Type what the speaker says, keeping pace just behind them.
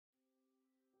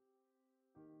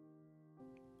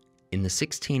In the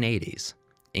 1680s,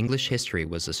 English history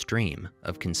was a stream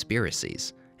of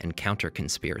conspiracies and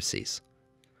counter-conspiracies.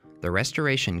 The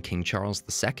Restoration King Charles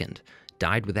II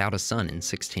died without a son in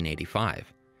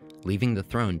 1685, leaving the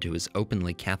throne to his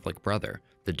openly Catholic brother,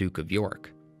 the Duke of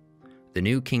York. The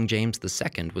new King James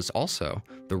II was also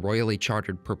the royally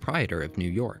chartered proprietor of New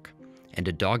York, and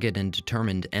a dogged and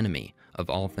determined enemy of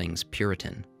all things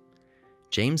Puritan.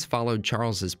 James followed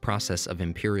Charles's process of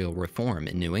imperial reform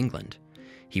in New England.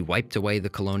 He wiped away the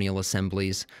colonial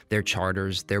assemblies, their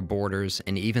charters, their borders,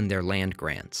 and even their land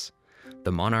grants.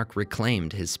 The monarch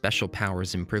reclaimed his special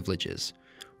powers and privileges,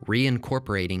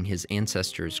 reincorporating his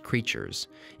ancestors' creatures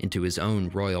into his own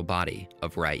royal body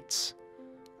of rights.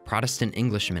 Protestant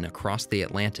Englishmen across the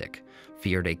Atlantic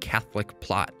feared a Catholic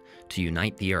plot to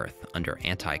unite the earth under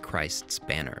Antichrist's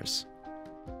banners.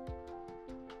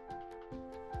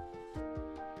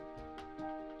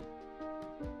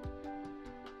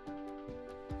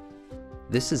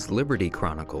 This is Liberty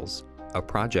Chronicles, a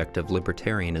project of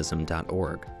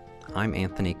Libertarianism.org. I'm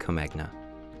Anthony Comegna.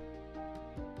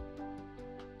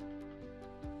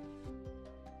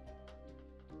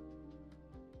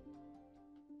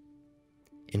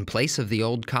 In place of the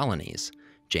old colonies,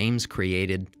 James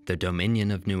created the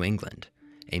Dominion of New England,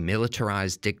 a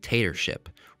militarized dictatorship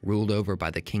ruled over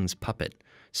by the king's puppet,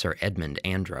 Sir Edmund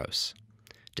Andros.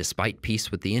 Despite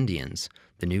peace with the Indians,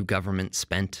 the new government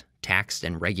spent, taxed,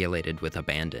 and regulated with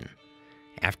abandon.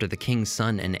 After the king's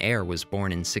son and heir was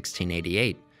born in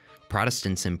 1688,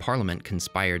 Protestants in Parliament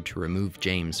conspired to remove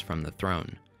James from the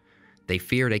throne. They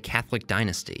feared a Catholic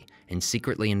dynasty and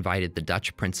secretly invited the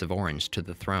Dutch Prince of Orange to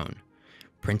the throne.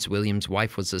 Prince William's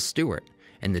wife was a Stuart,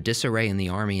 and the disarray in the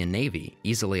army and navy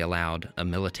easily allowed a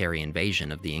military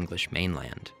invasion of the English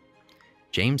mainland.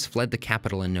 James fled the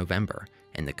capital in November,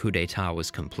 and the coup d'etat was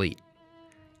complete.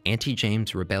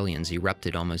 Anti-James rebellions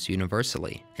erupted almost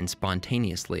universally and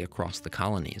spontaneously across the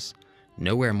colonies,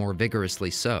 nowhere more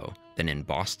vigorously so than in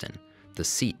Boston, the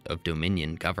seat of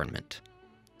Dominion government.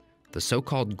 The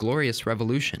so-called Glorious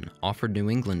Revolution offered New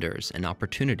Englanders an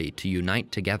opportunity to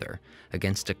unite together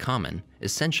against a common,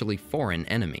 essentially foreign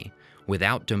enemy,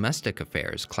 without domestic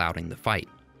affairs clouding the fight.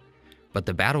 But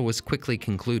the battle was quickly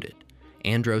concluded.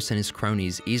 Andros and his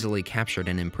cronies easily captured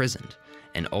and imprisoned,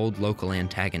 and old local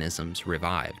antagonisms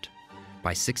revived.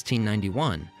 By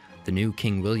 1691, the new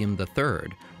King William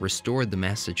III restored the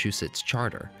Massachusetts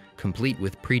Charter, complete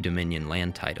with pre-Dominion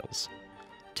land titles.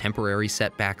 Temporary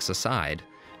setbacks aside,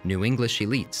 New English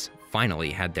elites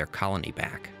finally had their colony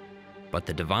back. But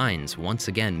the divines once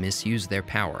again misused their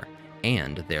power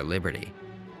and their liberty.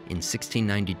 In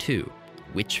 1692,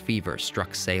 witch fever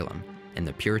struck Salem, and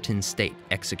the Puritan state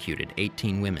executed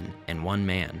 18 women and 1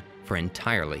 man for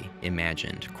entirely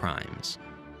imagined crimes.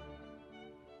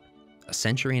 A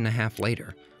century and a half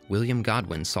later, William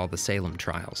Godwin saw the Salem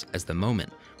trials as the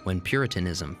moment when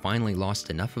Puritanism finally lost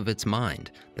enough of its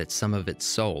mind that some of its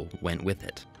soul went with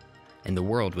it, and the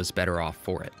world was better off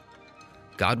for it.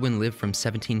 Godwin lived from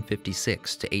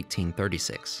 1756 to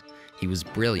 1836. He was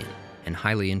brilliant and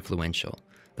highly influential,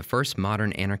 the first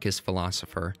modern anarchist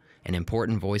philosopher, an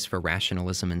important voice for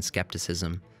rationalism and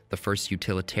skepticism, the first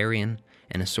utilitarian,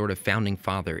 and a sort of founding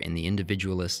father in the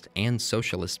individualist and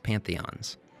socialist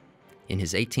pantheons. In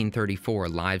his 1834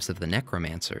 Lives of the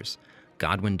Necromancers,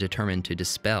 Godwin determined to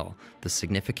dispel the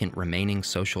significant remaining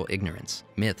social ignorance,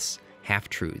 myths,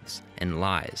 half-truths, and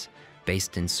lies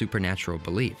based in supernatural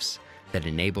beliefs that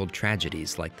enabled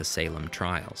tragedies like the Salem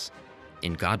trials.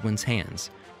 In Godwin's hands,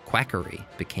 quackery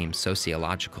became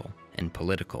sociological and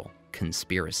political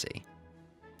conspiracy.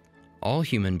 All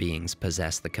human beings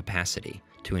possess the capacity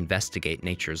to investigate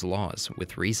nature's laws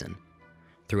with reason.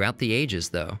 Throughout the ages,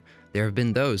 though, there have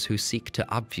been those who seek to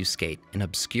obfuscate and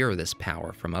obscure this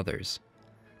power from others.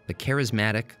 The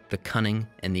charismatic, the cunning,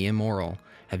 and the immoral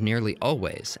have nearly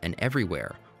always and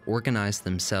everywhere organized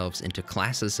themselves into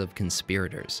classes of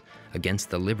conspirators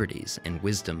against the liberties and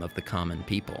wisdom of the common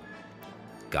people.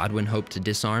 Godwin hoped to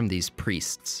disarm these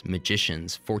priests,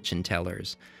 magicians,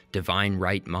 fortune-tellers, divine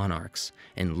right monarchs,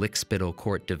 and lickspittle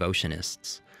court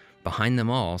devotionists. Behind them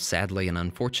all, sadly and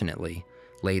unfortunately,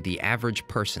 lay the average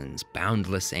person's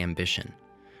boundless ambition,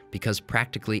 because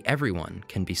practically everyone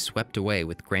can be swept away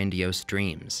with grandiose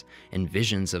dreams and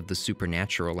visions of the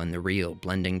supernatural and the real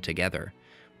blending together.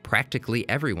 Practically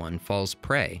everyone falls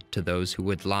prey to those who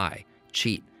would lie,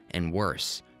 cheat, and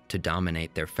worse, to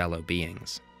dominate their fellow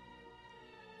beings.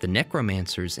 The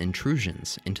Necromancers'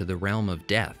 intrusions into the realm of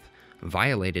death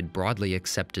violated broadly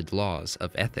accepted laws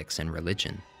of ethics and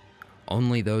religion.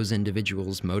 Only those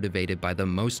individuals motivated by the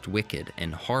most wicked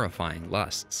and horrifying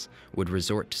lusts would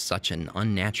resort to such an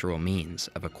unnatural means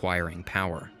of acquiring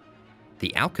power.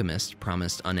 The alchemists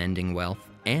promised unending wealth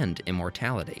and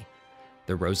immortality.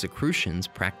 The Rosicrucians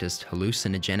practiced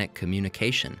hallucinogenic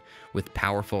communication with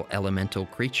powerful elemental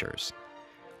creatures.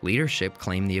 Leadership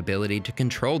claimed the ability to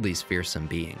control these fearsome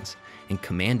beings and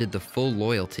commanded the full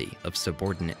loyalty of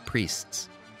subordinate priests.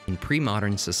 In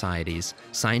pre-modern societies,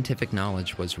 scientific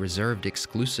knowledge was reserved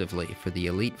exclusively for the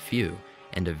elite few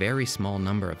and a very small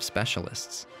number of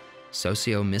specialists.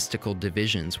 Socio-mystical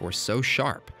divisions were so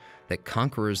sharp that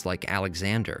conquerors like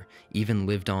Alexander even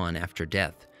lived on after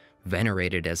death,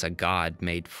 venerated as a god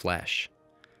made flesh.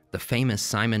 The famous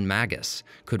Simon Magus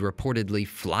could reportedly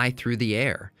fly through the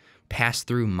air, pass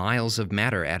through miles of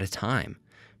matter at a time,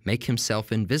 make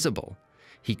himself invisible.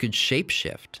 He could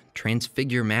shapeshift,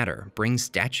 transfigure matter, bring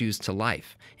statues to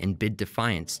life, and bid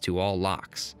defiance to all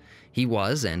locks. He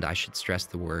was, and I should stress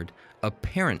the word,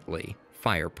 apparently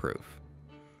fireproof.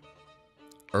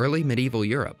 Early medieval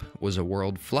Europe was a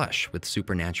world flush with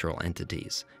supernatural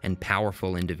entities and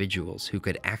powerful individuals who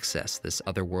could access this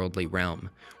otherworldly realm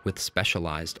with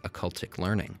specialized occultic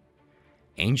learning.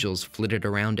 Angels flitted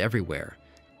around everywhere.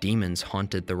 Demons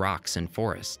haunted the rocks and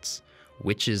forests.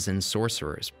 Witches and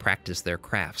sorcerers practiced their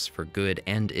crafts for good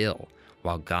and ill,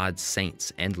 while God's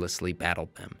saints endlessly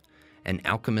battled them. And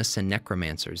alchemists and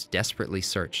necromancers desperately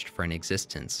searched for an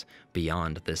existence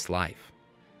beyond this life.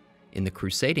 In the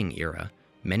Crusading era,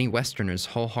 many Westerners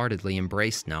wholeheartedly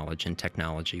embraced knowledge and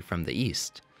technology from the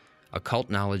East. Occult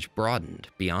knowledge broadened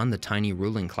beyond the tiny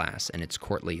ruling class and its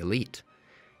courtly elite.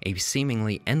 A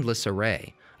seemingly endless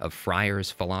array of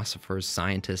friars, philosophers,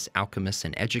 scientists, alchemists,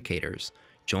 and educators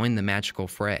joined the magical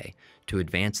fray to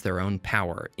advance their own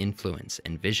power, influence,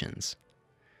 and visions.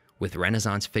 With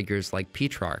Renaissance figures like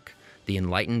Petrarch, the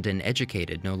enlightened and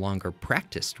educated no longer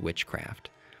practiced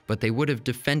witchcraft, but they would have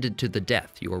defended to the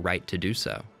death your right to do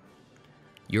so.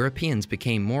 Europeans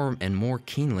became more and more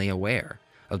keenly aware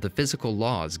of the physical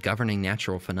laws governing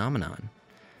natural phenomenon.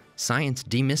 Science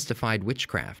demystified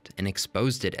witchcraft and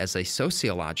exposed it as a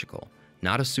sociological,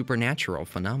 not a supernatural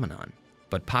phenomenon.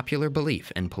 But popular belief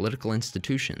and political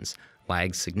institutions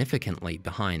lagged significantly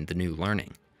behind the new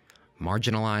learning.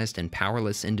 Marginalized and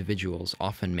powerless individuals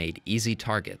often made easy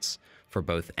targets for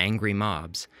both angry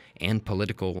mobs and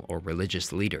political or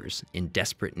religious leaders in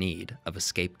desperate need of a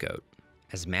scapegoat.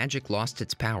 As magic lost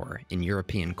its power in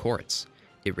European courts,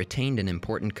 it retained an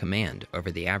important command over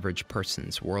the average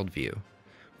person's worldview.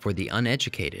 For the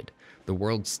uneducated, the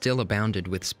world still abounded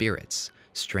with spirits,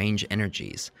 strange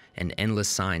energies, and endless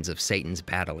signs of Satan's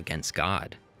battle against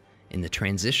God. In the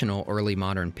transitional early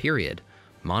modern period,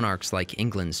 monarchs like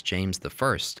England's James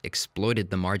I exploited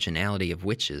the marginality of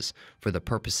witches for the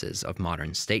purposes of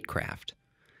modern statecraft.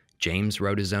 James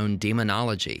wrote his own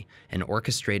demonology and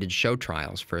orchestrated show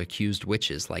trials for accused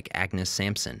witches like Agnes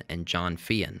Sampson and John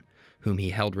Fian, whom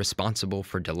he held responsible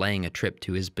for delaying a trip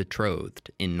to his betrothed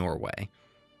in Norway.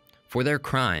 For their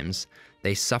crimes,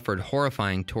 they suffered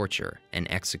horrifying torture and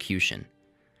execution.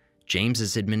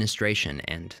 James's administration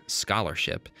and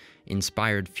scholarship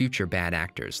inspired future bad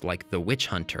actors like the witch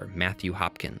hunter Matthew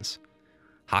Hopkins.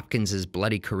 Hopkins's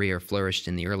bloody career flourished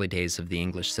in the early days of the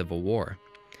English Civil War.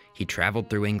 He traveled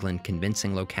through England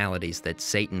convincing localities that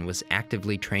Satan was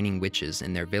actively training witches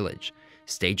in their village,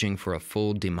 staging for a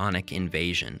full demonic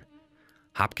invasion.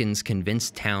 Hopkins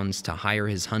convinced towns to hire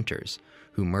his hunters,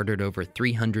 who murdered over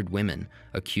 300 women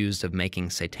accused of making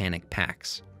satanic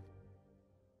pacts.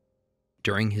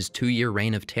 During his 2-year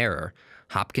reign of terror,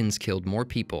 Hopkins killed more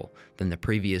people than the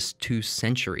previous 2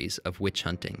 centuries of witch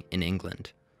hunting in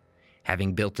England.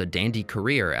 Having built a dandy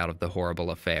career out of the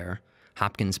horrible affair,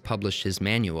 Hopkins published his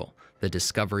manual, The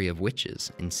Discovery of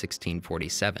Witches, in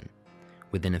 1647.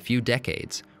 Within a few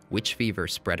decades, witch fever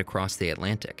spread across the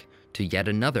Atlantic to yet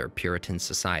another Puritan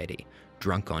society,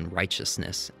 drunk on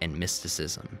righteousness and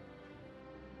mysticism.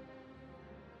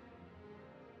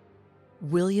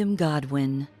 William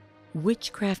Godwin,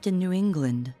 Witchcraft in New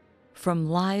England, from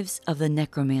Lives of the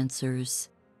Necromancers,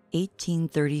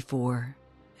 1834.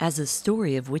 As a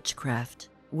story of witchcraft,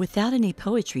 without any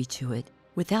poetry to it,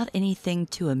 without anything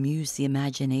to amuse the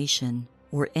imagination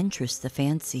or interest the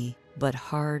fancy, but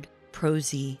hard,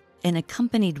 prosy, and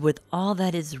accompanied with all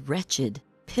that is wretched,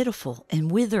 pitiful,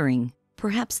 and withering,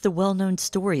 perhaps the well-known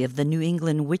story of the New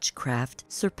England witchcraft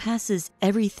surpasses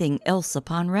everything else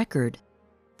upon record.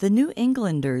 The New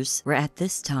Englanders were at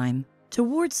this time,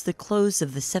 towards the close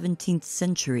of the 17th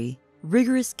century,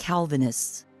 rigorous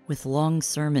Calvinists with long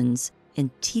sermons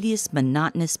and tedious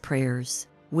monotonous prayers,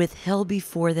 with hell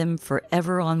before them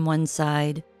forever on one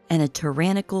side and a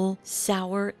tyrannical,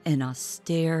 sour, and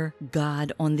austere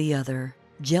God on the other,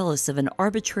 jealous of an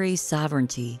arbitrary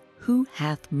sovereignty, who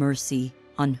hath mercy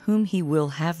on whom he will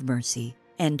have mercy,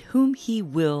 and whom he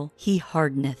will, he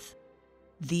hardeneth.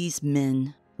 These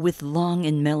men, with long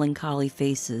and melancholy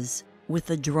faces, with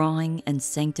a drawing and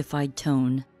sanctified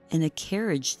tone, and a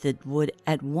carriage that would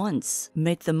at once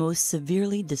make the most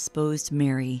severely disposed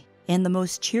merry, and the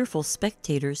most cheerful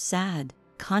spectators sad,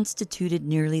 constituted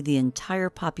nearly the entire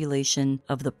population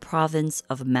of the province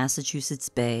of Massachusetts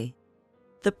Bay.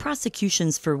 The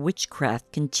prosecutions for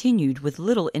witchcraft continued with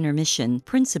little intermission,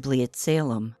 principally at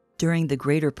Salem, during the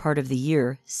greater part of the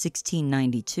year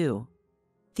 1692.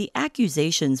 The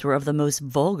accusations were of the most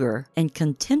vulgar and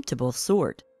contemptible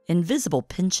sort, invisible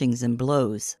pinchings and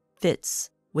blows, fits,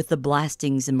 with the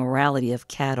blastings and morality of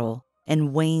cattle,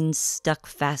 and wains stuck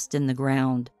fast in the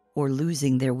ground, or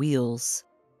losing their wheels.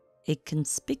 A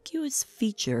conspicuous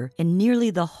feature in nearly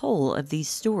the whole of these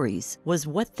stories was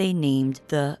what they named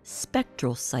the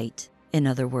spectral sight. In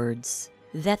other words,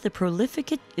 that the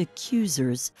prolific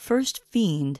accusers first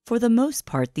feigned for the most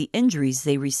part the injuries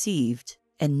they received,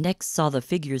 and next saw the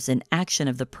figures in action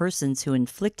of the persons who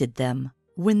inflicted them,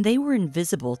 when they were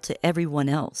invisible to everyone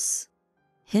else.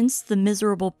 Hence the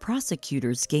miserable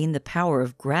prosecutors gained the power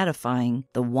of gratifying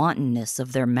the wantonness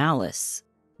of their malice,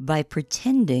 by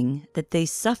pretending that they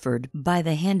suffered by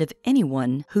the hand of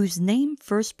anyone whose name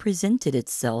first presented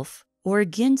itself, or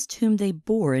against whom they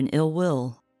bore an ill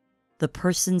will. The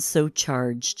persons so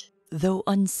charged, though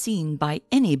unseen by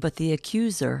any but the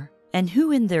accuser, and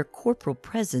who in their corporal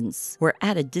presence were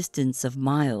at a distance of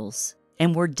miles,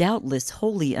 and were doubtless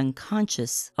wholly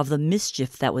unconscious of the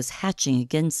mischief that was hatching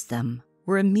against them,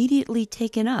 were immediately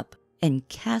taken up and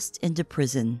cast into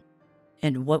prison.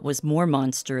 And what was more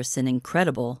monstrous and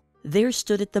incredible, there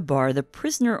stood at the bar the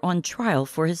prisoner on trial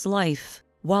for his life,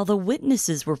 while the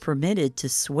witnesses were permitted to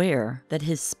swear that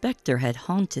his spectre had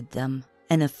haunted them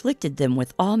and afflicted them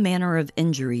with all manner of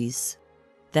injuries.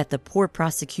 That the poor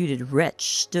prosecuted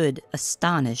wretch stood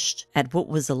astonished at what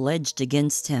was alleged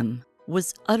against him,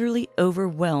 was utterly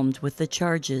overwhelmed with the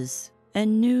charges,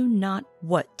 and knew not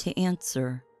what to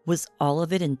answer. Was all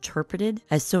of it interpreted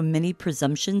as so many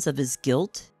presumptions of his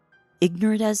guilt?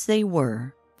 Ignorant as they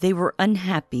were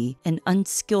unhappy and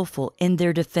unskillful in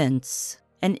their defense,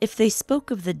 and if they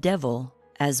spoke of the devil,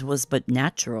 as was but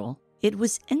natural, it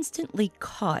was instantly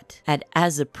caught at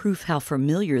as a proof how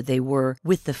familiar they were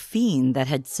with the fiend that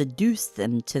had seduced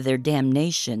them to their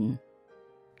damnation.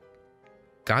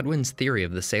 Godwin's theory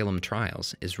of the Salem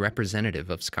trials is representative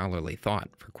of scholarly thought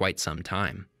for quite some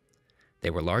time.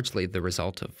 They were largely the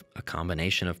result of a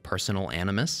combination of personal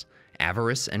animus,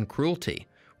 avarice, and cruelty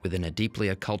within a deeply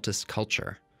occultist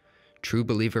culture. True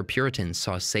believer Puritans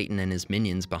saw Satan and his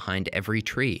minions behind every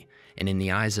tree and in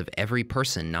the eyes of every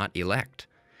person not elect.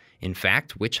 In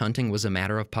fact, witch hunting was a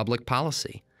matter of public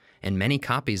policy, and many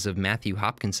copies of Matthew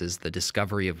Hopkins's The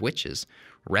Discovery of Witches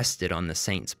rested on the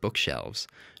saints' bookshelves,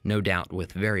 no doubt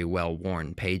with very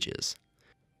well-worn pages.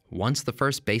 Once the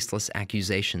first baseless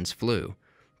accusations flew,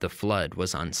 the flood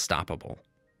was unstoppable.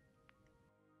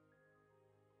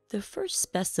 The first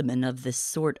specimen of this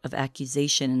sort of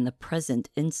accusation in the present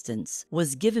instance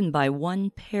was given by one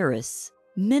Paris,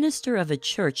 minister of a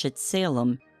church at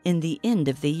Salem in the end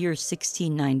of the year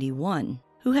 1691,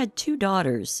 who had two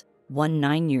daughters, one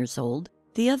 9 years old,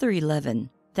 the other 11,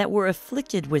 that were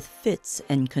afflicted with fits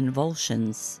and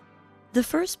convulsions. The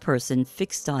first person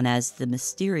fixed on as the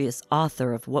mysterious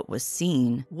author of what was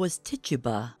seen was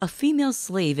Tituba, a female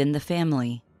slave in the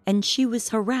family, and she was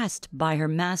harassed by her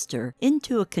master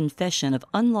into a confession of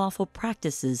unlawful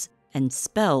practices and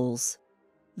spells.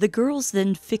 The girls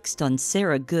then fixed on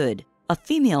Sarah Good, a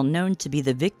female known to be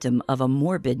the victim of a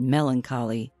morbid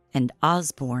melancholy, and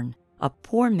Osborne, a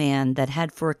poor man that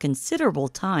had for a considerable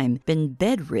time been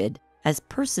bedrid, as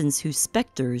persons whose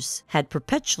specters had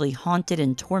perpetually haunted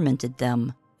and tormented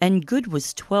them, and Good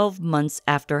was 12 months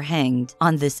after hanged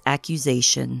on this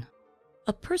accusation.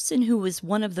 A person who was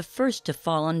one of the first to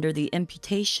fall under the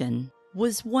imputation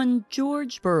was one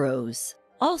George Burroughs,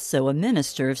 also a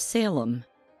minister of Salem.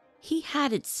 He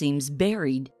had, it seems,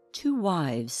 buried 2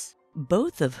 wives,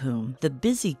 both of whom the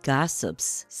busy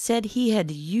gossips said he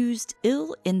had used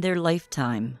ill in their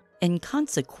lifetime, and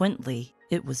consequently,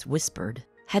 it was whispered,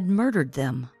 had murdered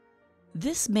them.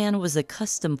 This man was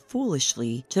accustomed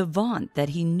foolishly to vaunt that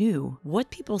he knew what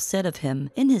people said of him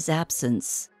in his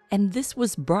absence, and this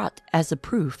was brought as a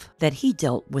proof that he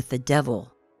dealt with the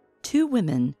devil. 2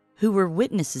 women who were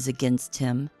witnesses against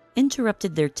him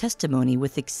interrupted their testimony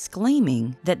with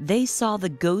exclaiming that they saw the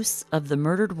ghosts of the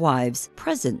murdered wives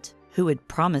present who had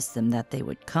promised them that they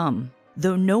would come,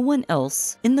 though no one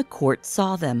else in the court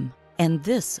saw them, and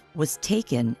this was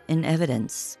taken in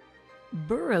evidence.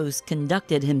 Burroughs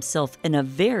conducted himself in a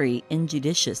very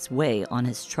injudicious way on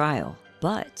his trial,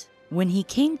 but when he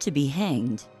came to be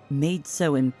hanged, made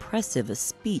so impressive a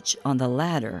speech on the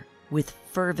latter, with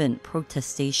fervent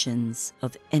protestations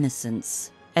of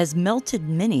innocence, as melted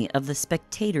many of the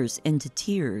spectators into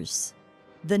tears.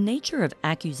 The nature of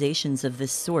accusations of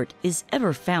this sort is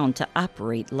ever found to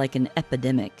operate like an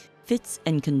epidemic. Fits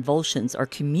and convulsions are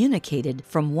communicated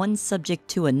from one subject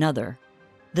to another.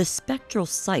 The spectral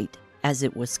sight, as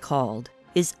it was called,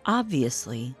 is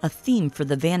obviously a theme for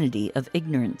the vanity of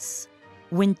ignorance.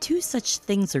 When two such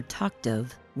things are talked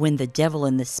of, when the devil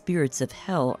and the spirits of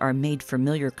hell are made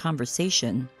familiar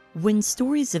conversation, when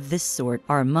stories of this sort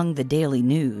are among the daily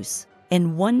news,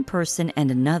 and one person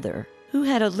and another, who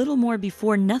had a little more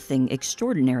before nothing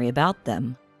extraordinary about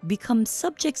them, become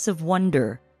subjects of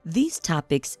wonder, these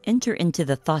topics enter into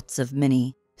the thoughts of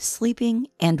many, sleeping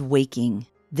and waking.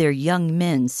 Their young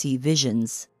men see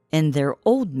visions, and their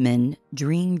old men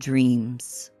dream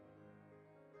dreams.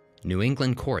 New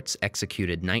England courts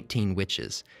executed 19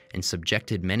 witches and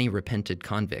subjected many repented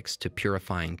convicts to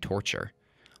purifying torture.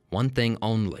 One thing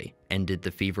only ended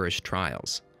the feverish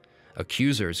trials.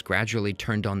 Accusers gradually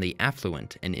turned on the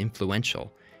affluent and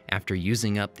influential after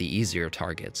using up the easier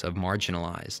targets of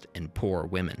marginalized and poor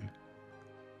women.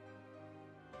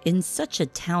 In such a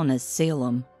town as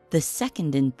Salem, the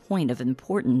second in point of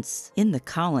importance in the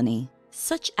colony,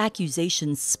 such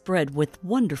accusations spread with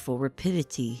wonderful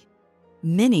rapidity.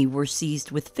 Many were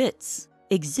seized with fits,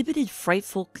 exhibited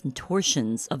frightful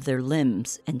contortions of their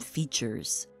limbs and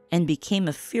features, and became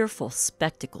a fearful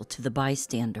spectacle to the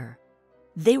bystander.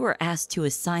 They were asked to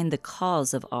assign the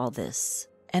cause of all this,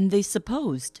 and they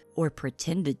supposed, or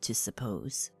pretended to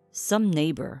suppose, some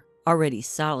neighbor, already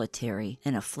solitary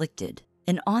and afflicted,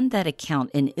 and on that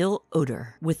account in ill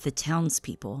odor with the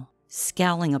townspeople,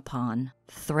 scowling upon,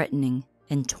 threatening,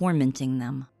 and tormenting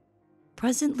them.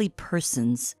 Presently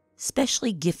persons,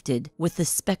 specially gifted with the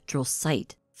spectral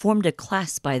sight, formed a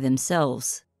class by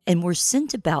themselves, and were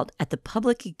sent about at the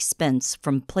public expense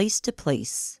from place to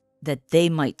place, that they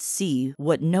might see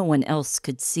what no one else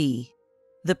could see.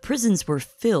 The prisons were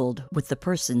filled with the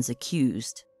persons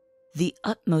accused. The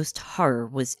utmost horror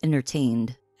was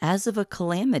entertained, as of a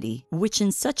calamity which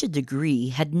in such a degree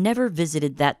had never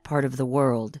visited that part of the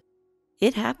world.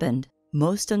 It happened,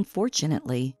 most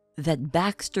unfortunately, that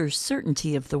Baxter's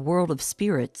Certainty of the World of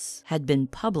Spirits had been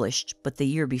published but the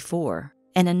year before,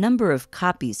 and a number of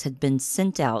copies had been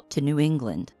sent out to New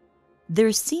England.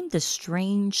 There seemed a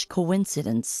strange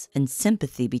coincidence and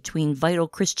sympathy between vital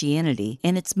Christianity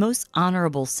in its most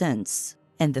honorable sense,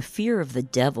 and the fear of the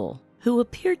devil, who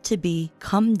appeared to be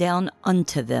come down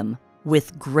unto them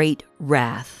with great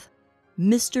wrath.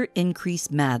 Mr.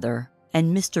 Increase Mather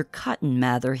and Mr. Cotton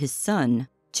Mather his son,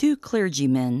 two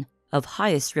clergymen of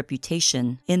highest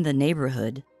reputation in the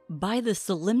neighborhood, by the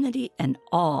solemnity and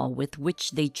awe with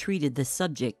which they treated the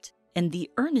subject, and the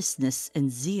earnestness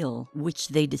and zeal which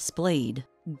they displayed,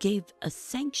 gave a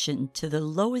sanction to the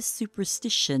lowest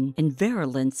superstition and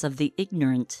virulence of the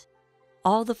ignorant.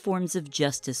 All the forms of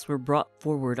justice were brought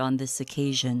forward on this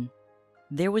occasion.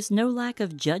 There was no lack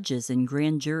of judges and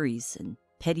grand juries and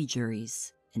petty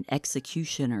juries and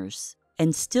executioners,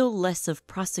 and still less of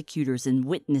prosecutors and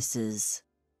witnesses.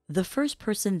 The first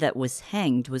person that was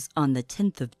hanged was on the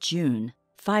 10th of June,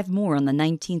 5 more on the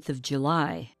 19th of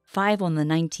July, 5 on the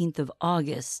 19th of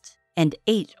August, and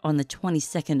 8 on the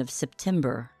 22nd of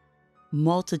September.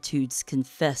 Multitudes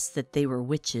confessed that they were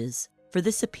witches, for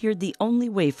this appeared the only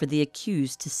way for the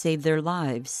accused to save their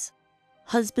lives.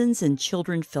 Husbands and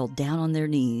children fell down on their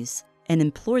knees and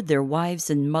implored their wives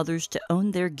and mothers to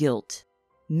own their guilt.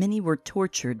 Many were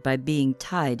tortured by being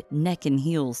tied neck and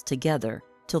heels together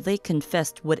till they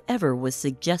confessed whatever was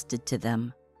suggested to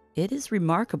them. It is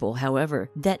remarkable, however,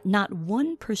 that not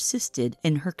one persisted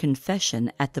in her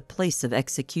confession at the place of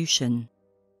execution.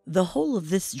 The whole of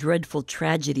this dreadful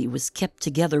tragedy was kept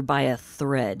together by a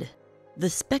thread. The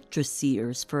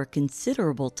spectra-seers for a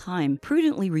considerable time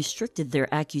prudently restricted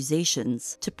their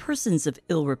accusations to persons of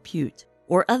ill repute,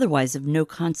 or otherwise of no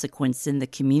consequence in the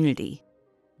community.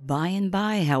 By and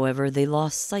by, however, they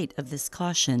lost sight of this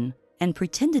caution, and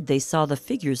pretended they saw the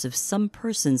figures of some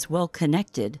persons well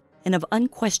connected, and of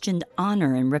unquestioned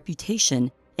honor and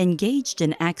reputation, engaged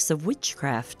in acts of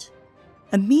witchcraft.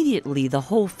 Immediately the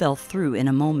whole fell through in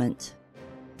a moment.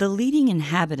 The leading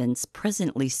inhabitants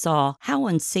presently saw how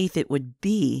unsafe it would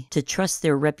be to trust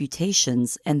their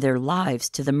reputations and their lives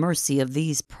to the mercy of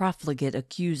these profligate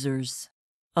accusers.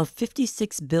 Of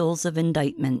 56 bills of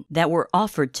indictment that were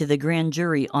offered to the grand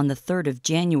jury on the 3rd of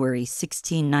January,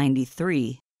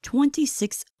 1693,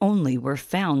 26 only were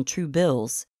found true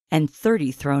bills, and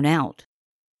 30 thrown out.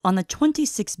 On the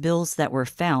 26 bills that were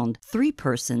found, 3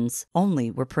 persons only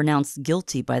were pronounced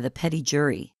guilty by the petty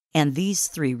jury, and these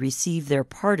 3 received their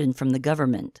pardon from the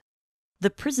government. The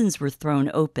prisons were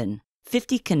thrown open.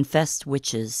 50 confessed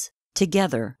witches,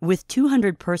 together with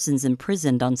 200 persons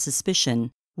imprisoned on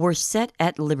suspicion, were set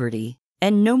at liberty,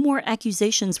 and no more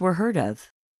accusations were heard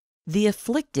of. The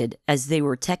afflicted, as they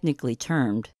were technically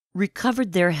termed,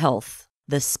 recovered their health.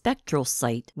 The spectral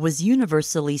sight was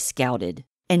universally scouted,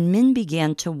 and men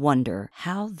began to wonder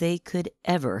how they could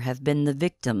ever have been the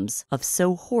victims of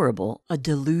so horrible a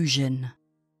delusion.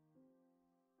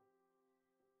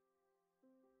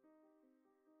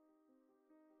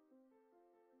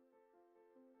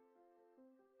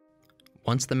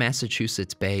 Once the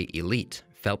Massachusetts Bay elite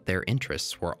felt their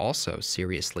interests were also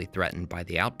seriously threatened by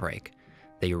the outbreak,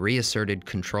 they reasserted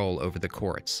control over the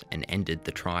courts and ended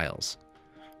the trials.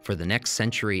 For the next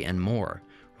century and more,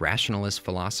 rationalist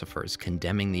philosophers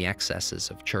condemning the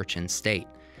excesses of church and state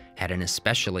had an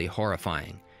especially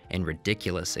horrifying and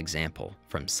ridiculous example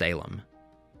from Salem.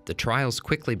 The trials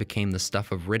quickly became the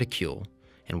stuff of ridicule,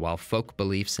 and while folk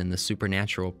beliefs in the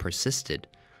supernatural persisted,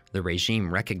 the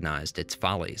regime recognized its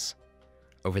follies.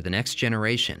 Over the next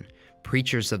generation,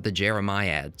 preachers of the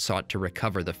Jeremiad sought to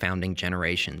recover the founding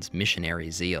generation's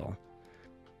missionary zeal.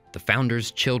 The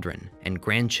founders' children and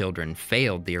grandchildren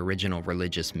failed the original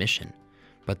religious mission,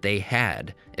 but they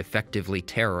had effectively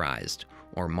terrorized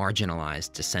or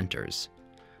marginalized dissenters.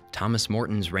 Thomas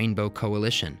Morton's Rainbow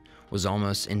Coalition was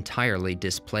almost entirely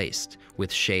displaced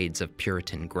with shades of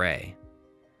Puritan gray.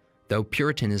 Though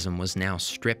Puritanism was now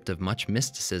stripped of much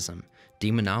mysticism,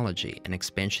 demonology, and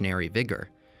expansionary vigor,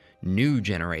 new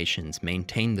generations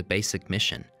maintained the basic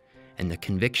mission and the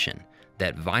conviction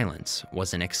that violence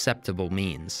was an acceptable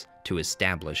means to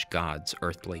establish God's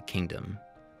earthly kingdom.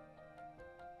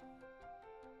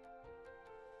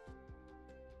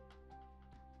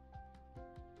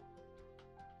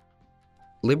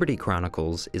 Liberty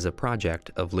Chronicles is a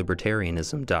project of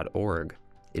Libertarianism.org.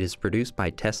 It is produced by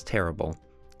Tess Terrible.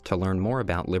 To learn more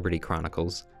about Liberty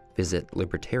Chronicles, visit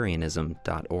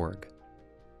Libertarianism.org.